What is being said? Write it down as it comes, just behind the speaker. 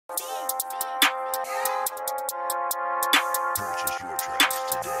Purchase your tracks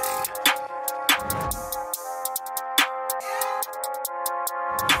today.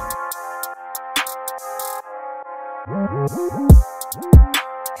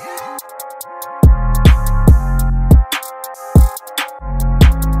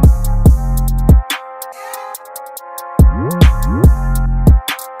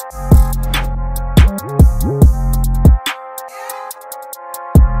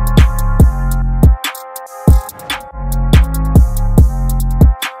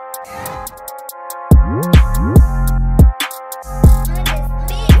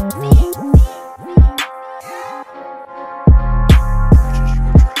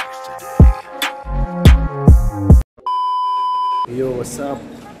 Yo, what's up?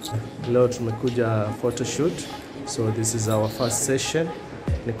 Leo tumekuja photo shoot. So this is our first session.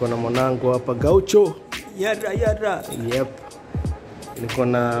 Niko na mwanangu hapa Gaucho. Yara. Yep. Niko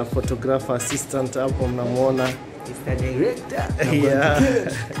na photographer assistant hapo mnamuona. Mr. Director. Yeah.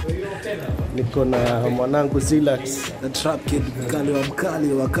 Niko na mwanangu Zilax. The trap kid,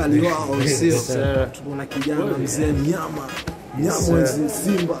 mkali wakali wao sio. Tuna kijana mzee nyama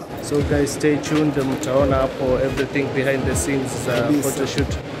Simba. So guys, stay tuned. Mtaona hapo everything behind the scenes photo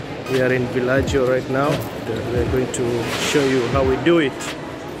shoot. We are in Villaggio right now. We are going to show you how we do it.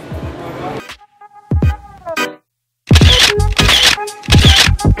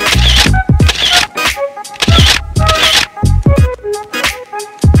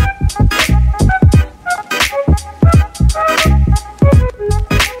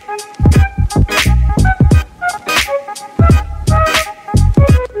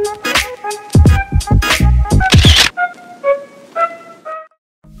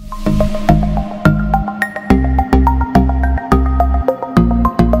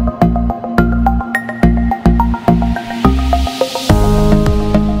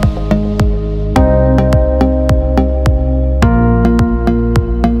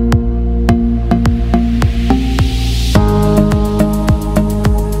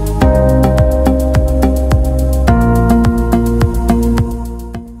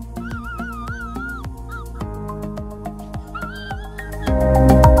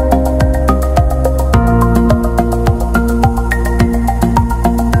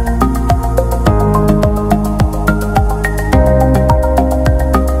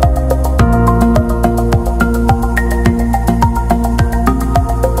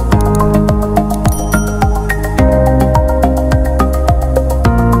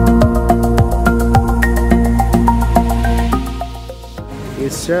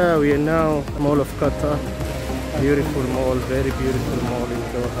 We are now Mall of Qatar. Beautiful mall, very beautiful mall in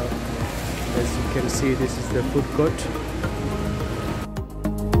Doha. As you can see, this is the food court.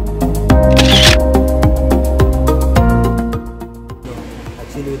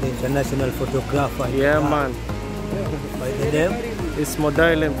 Actually, the international photographer. Yeah, man. By the name?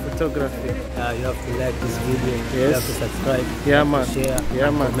 Ismodylem photography. You have to like this video. Yes. You have to subscribe. Yeah, man. Share. Yeah,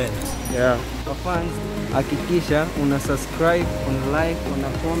 man. Comment. Yeah. Kwa fans, hakikisha una subscribe, una like, una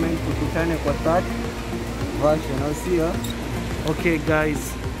comment, tukutane kwa third version, au sio? Okay,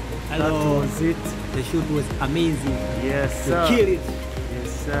 guys. Hello. That was it. The shoot was amazing. Yes, You sir. killed it.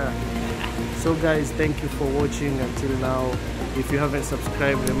 Yes, sir. So, guys, thank you for watching until now. If you haven't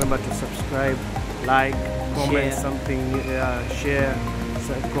subscribed, remember to subscribe, like, comment Share. something, share,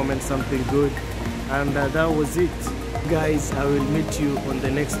 comment something good. And that was it. Guys, I will meet you on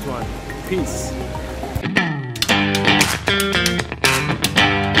the next one. Peace.